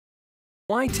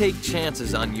Why take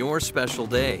chances on your special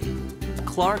day?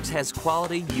 Clark's has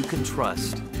quality you can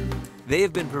trust. They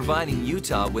have been providing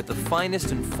Utah with the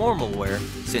finest in formal wear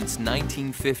since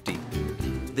 1950.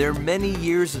 Their many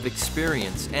years of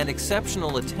experience and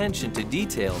exceptional attention to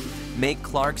detail make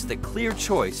Clark's the clear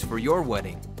choice for your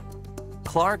wedding.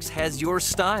 Clark's has your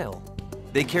style.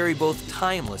 They carry both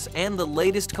timeless and the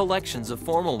latest collections of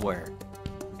formal wear.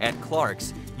 At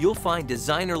Clark's, you'll find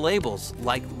designer labels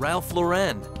like Ralph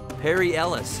Lauren, Perry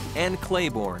Ellis, and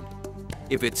Claiborne.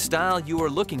 If it's style you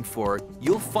are looking for,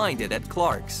 you'll find it at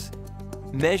Clark's.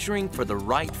 Measuring for the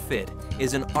right fit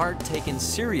is an art taken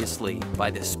seriously by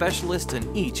the specialists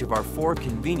in each of our 4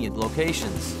 convenient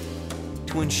locations.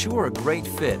 To ensure a great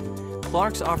fit,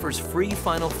 Clark's offers free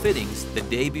final fittings the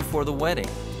day before the wedding.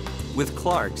 With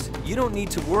Clark's, you don't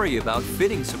need to worry about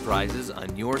fitting surprises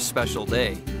on your special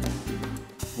day.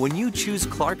 When you choose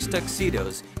Clark's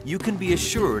Tuxedos, you can be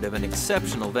assured of an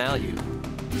exceptional value.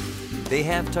 They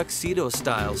have tuxedo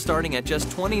style starting at just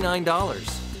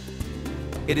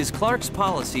 $29. It is Clark's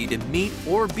policy to meet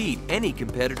or beat any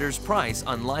competitor's price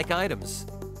on like items.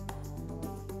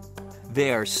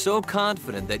 They are so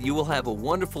confident that you will have a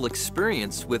wonderful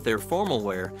experience with their formal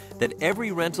wear that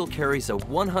every rental carries a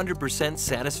 100%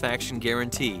 satisfaction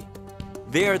guarantee.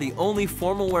 They are the only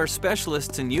formal wear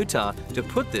specialists in Utah to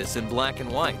put this in black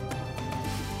and white.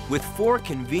 With 4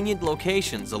 convenient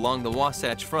locations along the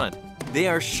Wasatch Front, they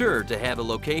are sure to have a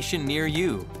location near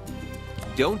you.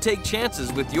 Don't take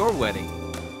chances with your wedding.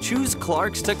 Choose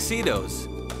Clark's Tuxedos.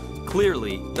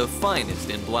 Clearly the finest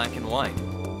in black and white.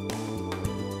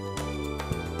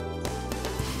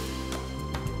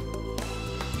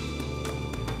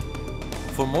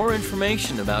 For more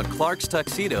information about Clark's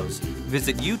Tuxedos,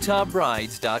 visit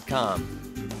utahbrides.com.